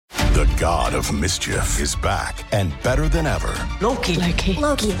The god of mischief is back and better than ever. Loki.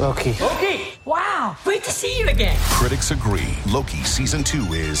 Wow, great to see you again. Critics agree Loki Season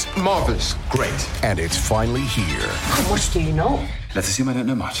 2 is marvelous. Great. And it's finally here. How much do you know? Let's assume I don't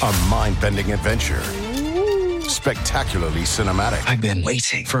know much. A mind-bending adventure. Spectacularly cinematic. I've been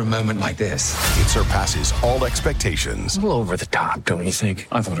waiting for a moment like this. It surpasses all expectations. A little over the top, don't you think?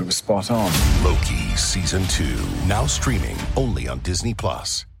 I thought it was spot on. Loki Season 2. Now streaming only on Disney+.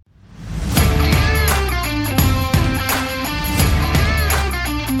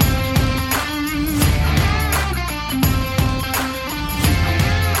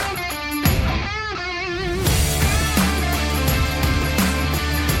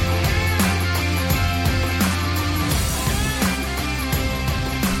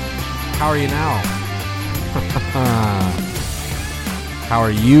 How are you now? How are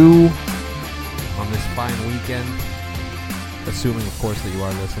you on this fine weekend? Assuming, of course, that you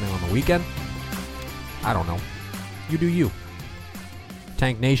are listening on the weekend. I don't know. You do you.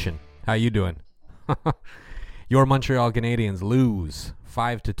 Tank Nation, how you doing? Your Montreal Canadiens lose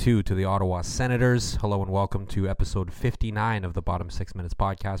 5-2 to the Ottawa Senators. Hello and welcome to episode 59 of the Bottom 6 Minutes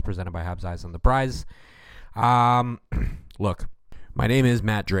podcast presented by Habs Eyes on the Prize. Look. My name is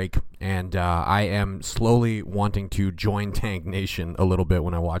Matt Drake, and I am slowly wanting to join Tank Nation a little bit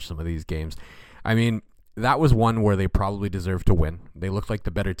when I watch some of these games. I mean, that was one where they probably deserved to win. They looked like the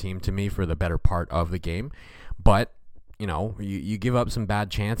better team to me for the better part of the game. But, you know, you give up some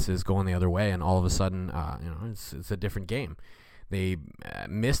bad chances going the other way, and all of a sudden, it's a different game. They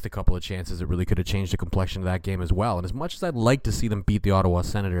missed a couple of chances that really could have changed the complexion of that game as well. And as much as I'd like to see them beat the Ottawa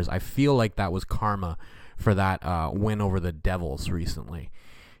Senators, I feel like that was karma for that win over the Devils recently,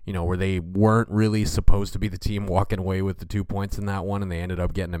 you know, where they weren't really supposed to be the team walking away with the 2 points in that one, and they ended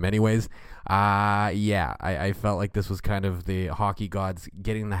up getting them anyways. I felt like this was kind of the hockey gods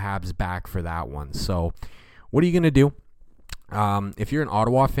getting the Habs back for that one. So what are you going to do? If you're an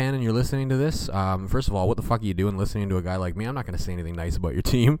Ottawa fan and you're listening to this, first of all, what the fuck are you doing listening to a guy like me? I'm not going to say anything nice about your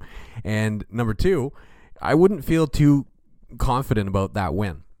team. And number two, I wouldn't feel too confident about that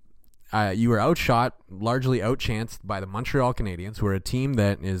win. You were outshot, largely outchanced by the Montreal Canadiens, who are a team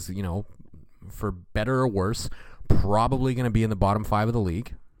that is, you know, for better or worse, probably going to be in the bottom 5 of the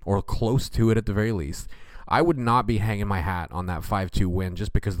league, or close to it at the very least. I would not be hanging my hat on that 5-2 win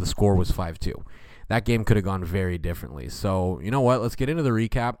just because the score was 5-2. That game could have gone very differently. So, you know what? Let's get into the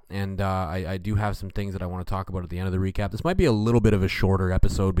recap, and I do have some things that I want to talk about at the end of the recap. This might be a little bit of a shorter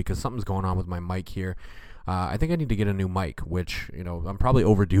episode because something's going on with my mic here. I think I need to get a new mic, which, you know, I'm probably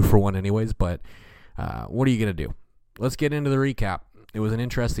overdue for one anyways, but what are you going to do? Let's get into the recap. It was an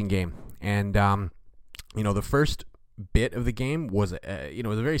interesting game. And, you know, the first bit of the game was, it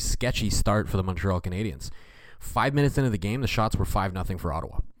was a very sketchy start for the Montreal Canadiens. 5 minutes into the game, the shots were 5-0 for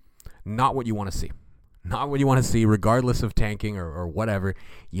Ottawa. Not what you want to see. Not what you want to see, regardless of tanking or whatever.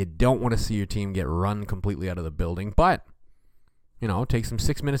 You don't want to see your team get run completely out of the building, but you know, it takes them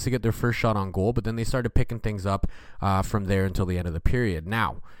 6 minutes to get their first shot on goal, but then they started picking things up from there until the end of the period.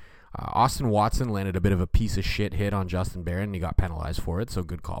 Now, Austin Watson landed a bit of a piece of shit hit on Justin Barron, and he got penalized for it, so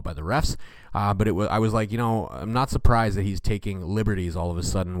good call by the refs. But I was like, you know, I'm not surprised that he's taking liberties all of a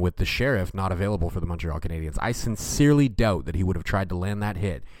sudden with the sheriff not available for the Montreal Canadiens. I sincerely doubt that he would have tried to land that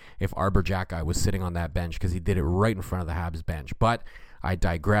hit if Arbor Xhekaj was sitting on that bench, because he did it right in front of the Habs bench. But I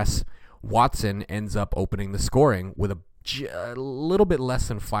digress. Watson ends up opening the scoring with a little bit less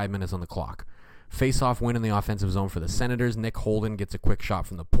than 5 minutes on the clock. Face-off win in the offensive zone for the Senators. Nick Holden gets a quick shot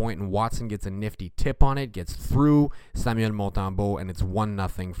from the point, and Watson gets a nifty tip on it, gets through Samuel Montembeault, and it's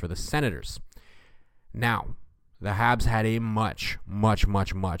 1-0 for the Senators. Now, the Habs had a much, much,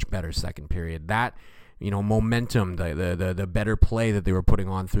 much, much better second period. That, you know, momentum, the better play that they were putting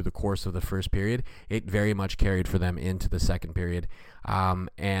on through the course of the first period, it very much carried for them into the second period.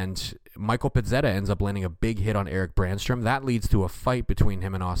 And Michael Pezzetta ends up landing a big hit on Eric Brandstrom. That leads to a fight between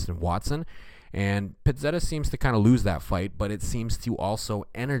him and Austin Watson. And Pezzetta seems to kind of lose that fight, but it seems to also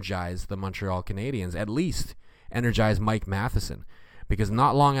energize the Montreal Canadiens, at least energize Mike Matheson. Because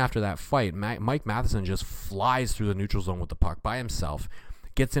not long after that fight, Mike Matheson just flies through the neutral zone with the puck by himself,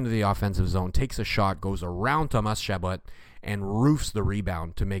 gets into the offensive zone, takes a shot, goes around Thomas Chabot, and roofs the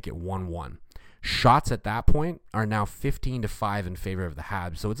rebound to make it 1-1. Shots at that point are now 15-5 in favor of the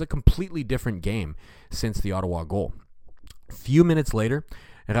Habs, so it's a completely different game since the Ottawa goal. A few minutes later,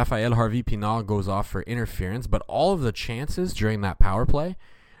 Raphael Harvey-Pinard goes off for interference, but all of the chances during that power play,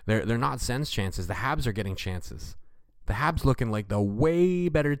 they're not Sens chances. The Habs are getting chances. The Habs looking like the way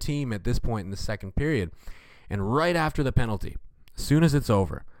better team at this point in the second period. And right after the penalty, as soon as it's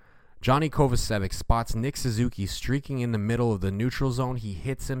over, Johnny Kovacevic spots Nick Suzuki streaking in the middle of the neutral zone. He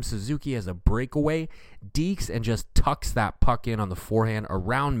hits him. Suzuki has a breakaway, dekes, and just tucks that puck in on the forehand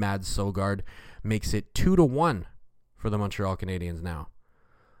around Mads Søgaard. Makes it 2-1 for the Montreal Canadiens now.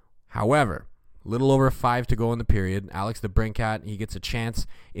 However, little over 5 to go in the period. Alex DeBrincat, he gets a chance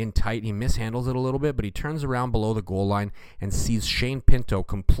in tight. He mishandles it a little bit, but he turns around below the goal line and sees Shane Pinto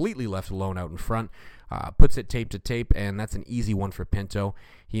completely left alone out in front. Puts it tape to tape, and that's an easy one for Pinto.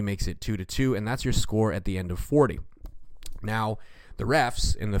 He makes it 2-2, and that's your score at the end of 40. Now, the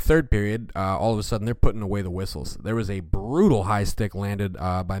refs in the third period, all of a sudden, they're putting away the whistles. There was a brutal high stick landed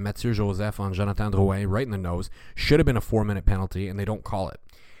by Mathieu Joseph on Jonathan Drouin right in the nose. Should have been a 4-minute penalty, and they don't call it.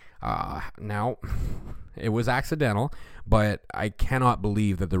 Now, it was accidental, but I cannot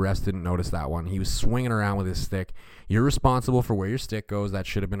believe that the refs didn't notice that one. He was swinging around with his stick. You're responsible for where your stick goes. That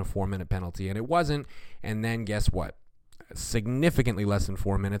should have been a 4-minute penalty, and it wasn't. And then guess what? Significantly less than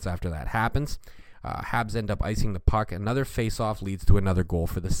 4 minutes after that happens, Habs end up icing the puck. Another face-off leads to another goal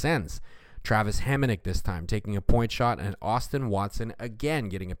for the Sens. Travis Hamonic this time taking a point shot, and Austin Watson again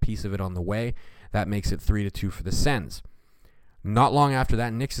getting a piece of it on the way. That makes it 3-2 for the Sens. Not long after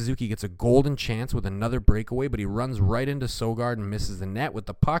that, Nick Suzuki gets a golden chance with another breakaway, but he runs right into Søgaard and misses the net with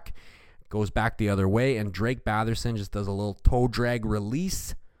the puck. Goes back the other way, and Drake Batherson just does a little toe drag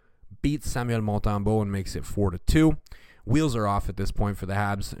release, beats Samuel Montembeault and makes it 4-2. Wheels are off at this point for the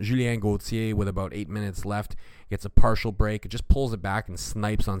Habs. Julien Gauthier, with about 8 minutes left, gets a partial break. It just pulls it back and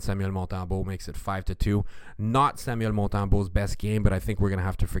snipes on Samuel Montembeault, makes it 5-2. Not Samuel Montembeault's best game, but I think we're going to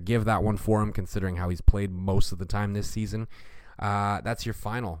have to forgive that one for him, considering how he's played most of the time this season. That's your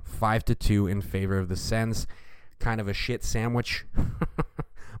final, 5-2 in favor of the Sens. Kind of a shit sandwich,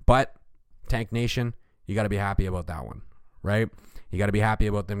 but Tank Nation, you got to be happy about that one, right? You got to be happy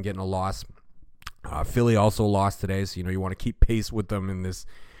about them getting a loss. Philly also lost today, so you want to keep pace with them in this,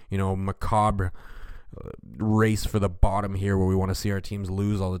 macabre race for the bottom here, where we want to see our teams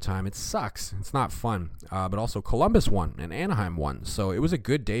lose all the time. It sucks. It's not fun. But also Columbus won and Anaheim won, so it was a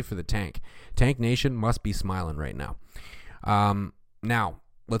good day for the Tank. Tank Nation must be smiling right now. Now,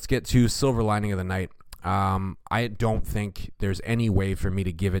 let's get to silver lining of the night. I don't think there's any way for me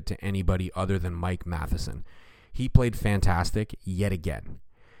to give it to anybody other than Mike Matheson. He played fantastic yet again.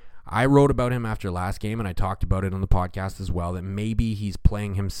 I wrote about him after last game, and I talked about it on the podcast as well, that maybe he's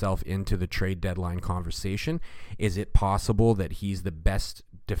playing himself into the trade deadline conversation. Is it possible that he's the best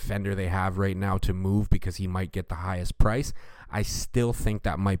defender they have right now to move because he might get the highest price? I still think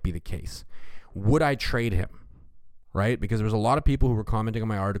that might be the case. Would I trade him? Right? Because there was a lot of people who were commenting on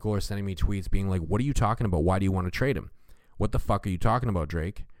my article or sending me tweets being like, what are you talking about? Why do you want to trade him? What the fuck are you talking about,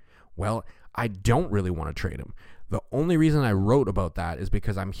 Drake? Well, I don't really want to trade him. The only reason I wrote about that is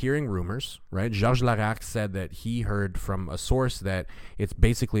because I'm hearing rumors, right? Georges Larac said that he heard from a source that it's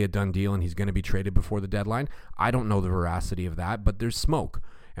basically a done deal and he's going to be traded before the deadline. I don't know the veracity of that, but there's smoke.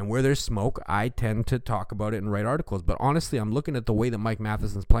 And where there's smoke, I tend to talk about it and write articles. But honestly, I'm looking at the way that Mike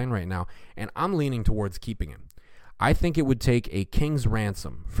Matheson's playing right now, and I'm leaning towards keeping him. I think it would take a king's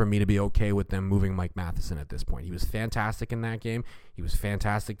ransom for me to be okay with them moving Mike Matheson at this point. He was fantastic in that game. He was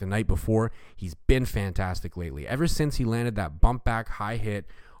fantastic the night before. He's been fantastic lately. Ever since he landed that bump back high hit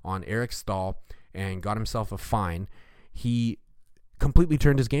on Eric Stahl and got himself a fine, he completely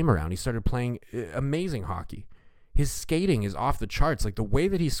turned his game around. He started playing amazing hockey. His skating is off the charts. Like the way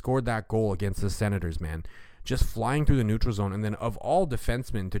that he scored that goal against the Senators, man, just flying through the neutral zone, and then of all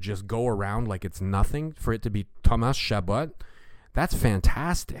defensemen to just go around like it's nothing, for it to be Thomas Chabot, that's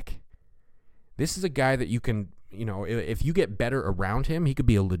fantastic. This is a guy that you can, if you get better around him, he could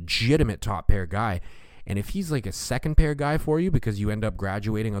be a legitimate top pair guy. And if he's like a second pair guy for you because you end up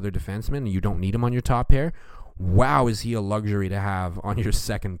graduating other defensemen and you don't need him on your top pair, wow, is he a luxury to have on your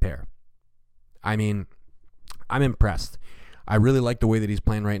second pair. I mean, I'm impressed. I really like the way that he's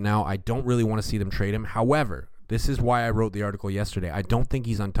playing right now. I don't really want to see them trade him. However, this is why I wrote the article yesterday. I don't think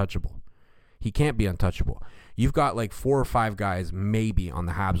he's untouchable. He can't be untouchable. You've got like 4 or 5 guys maybe on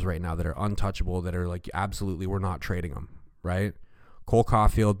the Habs right now that are untouchable, that are like, absolutely, we're not trading them, right? Cole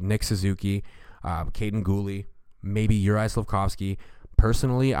Caulfield, Nick Suzuki, Caden Gooley, maybe Uri Slafkovsky.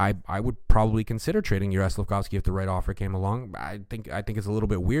 Personally, I would probably consider trading Uri Slafkovsky if the right offer came along. I think it's a little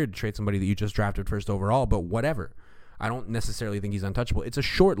bit weird to trade somebody that you just drafted first overall, but whatever. I don't necessarily think he's untouchable. It's a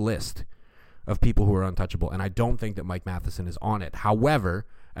short list of people who are untouchable, and I don't think that Mike Matheson is on it. However,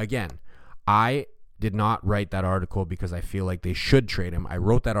 again, I did not write that article because I feel like they should trade him. I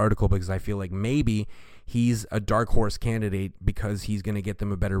wrote that article because I feel like maybe he's a dark horse candidate because he's going to get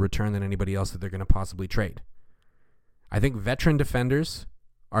them a better return than anybody else that they're going to possibly trade. I think veteran defenders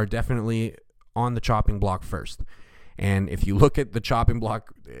are definitely on the chopping block first. And if you look at the chopping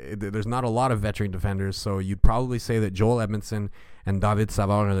block, there's not a lot of veteran defenders, so you'd probably say that Joel Edmondson and David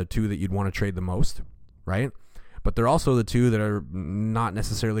Savard are the two that you'd want to trade the most, right? But they're also the two that are not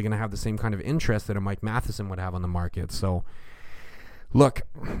necessarily going to have the same kind of interest that a Mike Matheson would have on the market. So, look,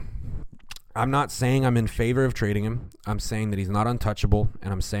 I'm not saying I'm in favor of trading him. I'm saying that he's not untouchable,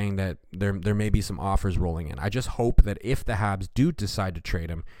 and I'm saying that there may be some offers rolling in. I just hope that if the Habs do decide to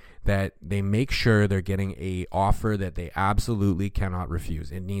trade him, that they make sure they're getting a offer that they absolutely cannot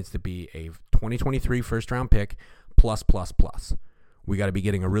refuse. It needs to be a 2023 first-round pick plus. We got to be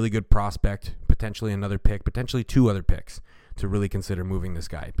getting a really good prospect, potentially another pick, potentially 2 other picks to really consider moving this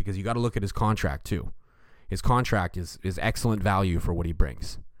guy, because you got to look at his contract too. His contract is excellent value for what he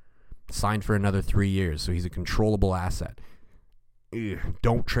brings. Signed for another 3 years, so he's a controllable asset.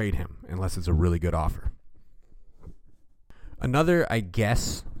 Don't trade him unless it's a really good offer. Another, I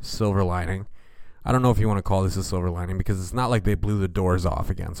guess, silver lining. I don't know if you want to call this a silver lining because it's not like they blew the doors off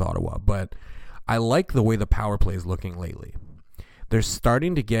against Ottawa, but I like the way the power play is looking lately. They're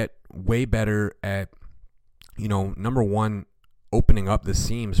starting to get way better at, number one, opening up the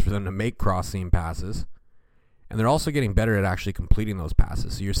seams for them to make cross-seam passes. And they're also getting better at actually completing those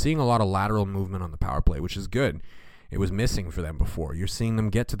passes. So you're seeing a lot of lateral movement on the power play, which is good. It was missing for them before. You're seeing them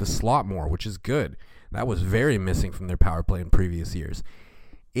get to the slot more, which is good. That was very missing from their power play in previous years.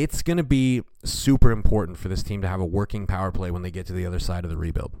 It's going to be super important for this team to have a working power play when they get to the other side of the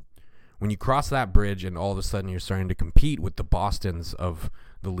rebuild. When you cross that bridge and all of a sudden you're starting to compete with the Bostons of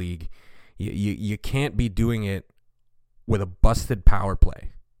the league, you can't be doing it with a busted power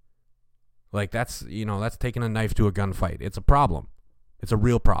play. Like that's taking a knife to a gunfight. It's a problem. It's a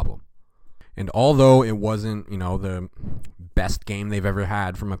real problem. And although it wasn't, the best game they've ever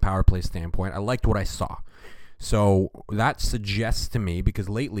had from a power play standpoint, I liked what I saw. So that suggests to me, because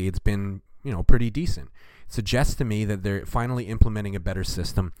lately it's been, pretty decent. It suggests to me that they're finally implementing a better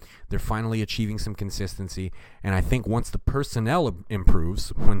system. They're finally achieving some consistency. And I think once the personnel improves,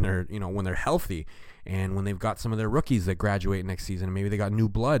 when they're healthy, and when they've got some of their rookies that graduate next season, and maybe they got new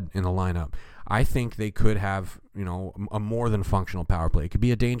blood in the lineup, I think they could have, a more than functional power play. It could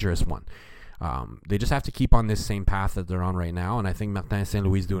be a dangerous one. They just have to keep on this same path that they're on right now, and I think Martin St.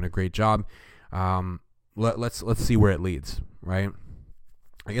 Louis is doing a great job. Let's see where it leads, right?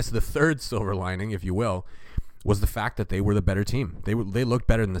 I guess the third silver lining, if you will, was the fact that they were the better team. They looked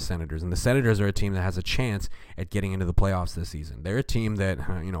better than the Senators, and the Senators are a team that has a chance at getting into the playoffs this season. They're a team that,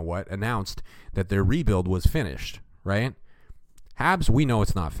 announced that their rebuild was finished, right? Habs, we know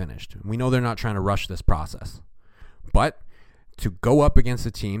it's not finished. We know they're not trying to rush this process. But to go up against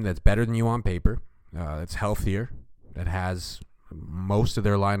a team that's better than you on paper, that's healthier, that has most of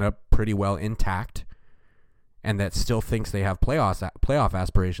their lineup pretty well intact, and that still thinks they have playoff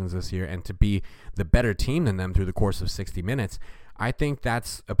aspirations this year, and to be the better team than them through the course of 60 minutes, I think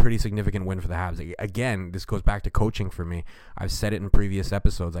that's a pretty significant win for the Habs. Again, this goes back to coaching for me. I've said it in previous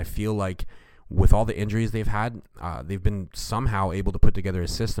episodes. I feel like with all the injuries they've had, they've been somehow able to put together a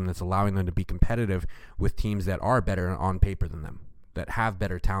system that's allowing them to be competitive with teams that are better on paper than them, that have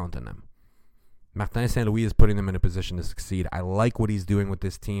better talent than them. Martin St. Louis is putting them in a position to succeed. I like what he's doing with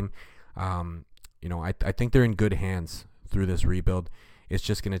this team. I think they're in good hands through this rebuild. It's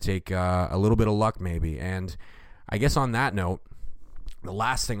just going to take a little bit of luck maybe. And I guess on that note, the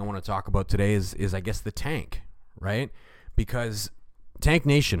last thing I want to talk about today is I guess the tank, right? Because Tank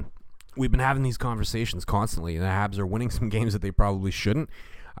Nation, we've been having these conversations constantly. The Habs are winning some games that they probably shouldn't.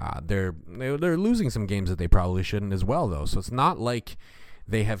 They're losing some games that they probably shouldn't as well, though. So it's not like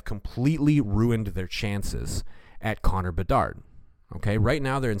they have completely ruined their chances at Connor Bedard. Okay, right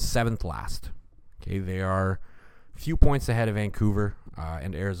now they're in 7th last. Okay, they are a few points ahead of Vancouver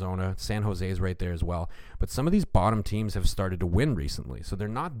and Arizona. San Jose is right there as well. But some of these bottom teams have started to win recently, so they're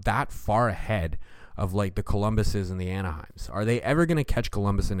not that far ahead of like the Columbuses and the Anaheims. Are they ever going to catch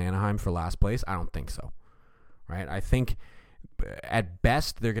Columbus and Anaheim for last place? I don't think so. Right? I think at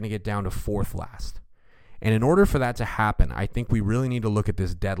best they're going to get down to 4th last. And in order for that to happen, I think we really need to look at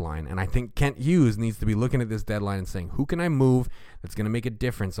this deadline. And I think Kent Hughes needs to be looking at this deadline and saying, who can I move that's going to make a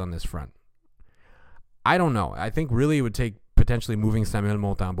difference on this front? I don't know. I think really it would take potentially moving Samuel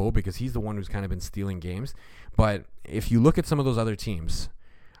Montembeault because he's the one who's kind of been stealing games. But if you look at some of those other teams,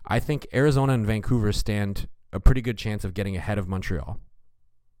 I think Arizona and Vancouver stand a pretty good chance of getting ahead of Montreal.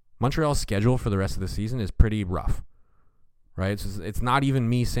 Montreal's schedule for the rest of the season is pretty rough. Right? It's not even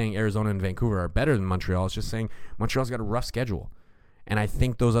me saying Arizona and Vancouver are better than Montreal. It's just saying Montreal's got a rough schedule. And I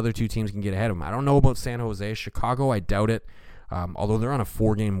think those other two teams can get ahead of them. I don't know about San Jose. Chicago, I doubt it. Although they're on a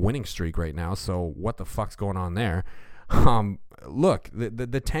 4-game winning streak right now. So what the fuck's going on there? Look,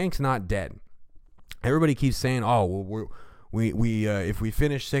 the tank's not dead. Everybody keeps saying, "Oh, well, we if we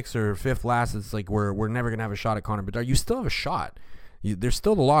finish 6th or 5th last, it's like we're never gonna have a shot at Connor Bedard." You still have a shot. There's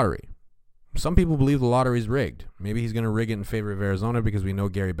still the lottery. Some people believe the lottery's rigged. Maybe he's gonna rig it in favor of Arizona because we know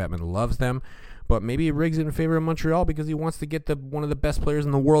Gary Bettman loves them, but maybe he rigs it in favor of Montreal because he wants to get one of the best players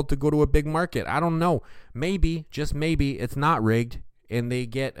in the world to go to a big market. I don't know. Maybe, just maybe, it's not rigged, and they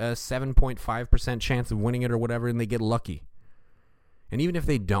get a 7.5% chance of winning it or whatever, and they get lucky. And even if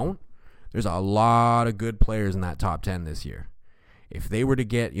they don't, there's a lot of good players in that top 10 this year. If they were to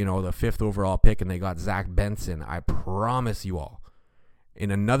get, the 5th overall pick and they got Zach Benson, I promise you all,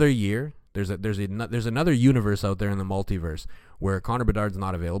 in another year, there's another universe out there in the multiverse where Connor Bedard's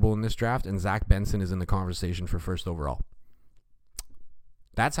not available in this draft and Zach Benson is in the conversation for 1st overall.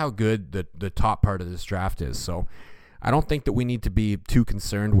 That's how good the top part of this draft is. So I don't think that we need to be too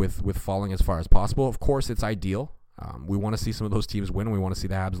concerned with falling as far as possible. Of course, it's ideal. We want to see some of those teams win. We want to see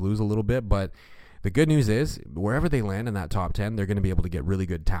the Habs lose a little bit. But the good news is, wherever they land in that top 10, they're going to be able to get really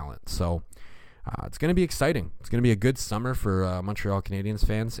good talent. So it's going to be exciting. It's going to be a good summer for Montreal Canadiens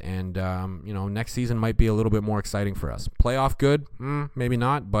fans. And, next season might be a little bit more exciting for us. Playoff good? Maybe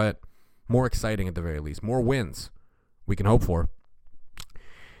not, but more exciting at the very least. More wins we can hope for.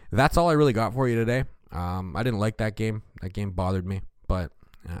 That's all I really got for you today. I didn't like that game. That game bothered me. But,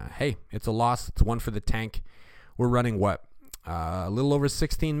 hey, it's a loss. It's one for the tank. We're running a little over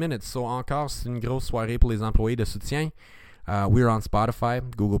 16 minutes. So encore, c'est une grosse soirée pour les employés de soutien. We're on Spotify,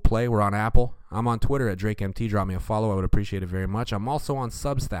 Google Play. We're on Apple. I'm on Twitter at DrakeMT. Drop me a follow. I would appreciate it very much. I'm also on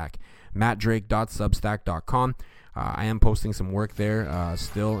Substack, mattdrake.substack.com. I am posting some work there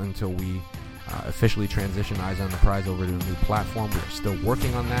still until we officially transition Eyes on the Prize over to a new platform. We're still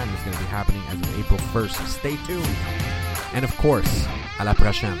working on that, and it's going to be happening as of April 1st. So stay tuned. And of course, à la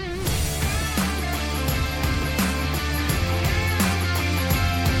prochaine.